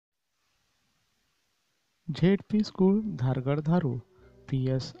Z.P. School, Dharagad, Dharul,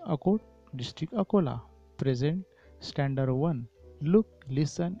 P.S. Akot, District Akola. Present Standard 1. Look,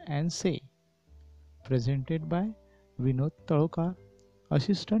 listen and say. Presented by Vinod Talokar,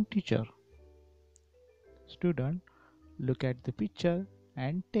 Assistant Teacher. Student, look at the picture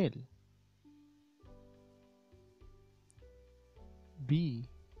and tell. B.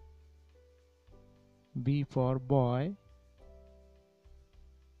 B for boy.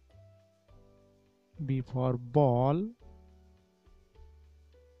 B for ball.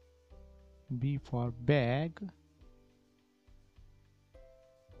 B for bag.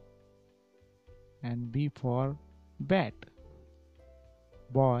 And B for bat.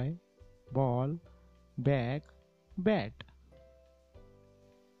 Boy, ball, bag, bat.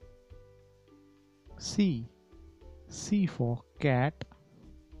 C. C for cat.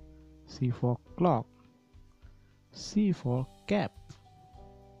 C for clock. C for cap.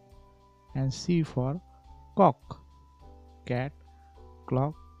 And C for cock. Cat,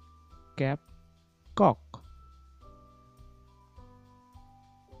 clock, cap, cock.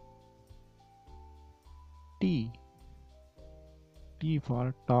 T. T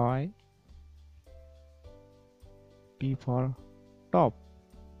for toy. T for top.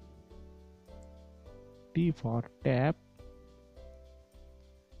 T for tap.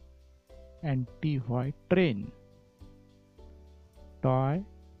 And T for train. Toy,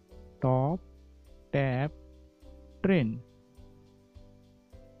 top, tap, train.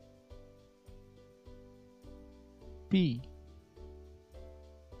 P.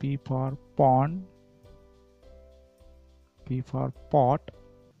 P for pond. P for pot.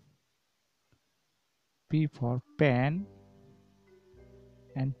 P for pen.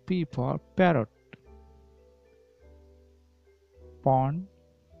 And P for parrot. Pond,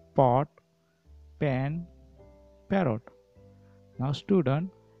 pot, pen, parrot. Now student,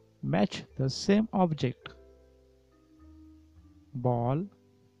 match the same object. Ball,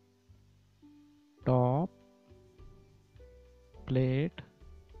 top, plate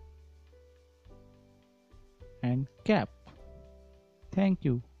and cap. Thank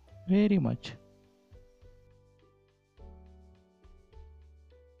you very much.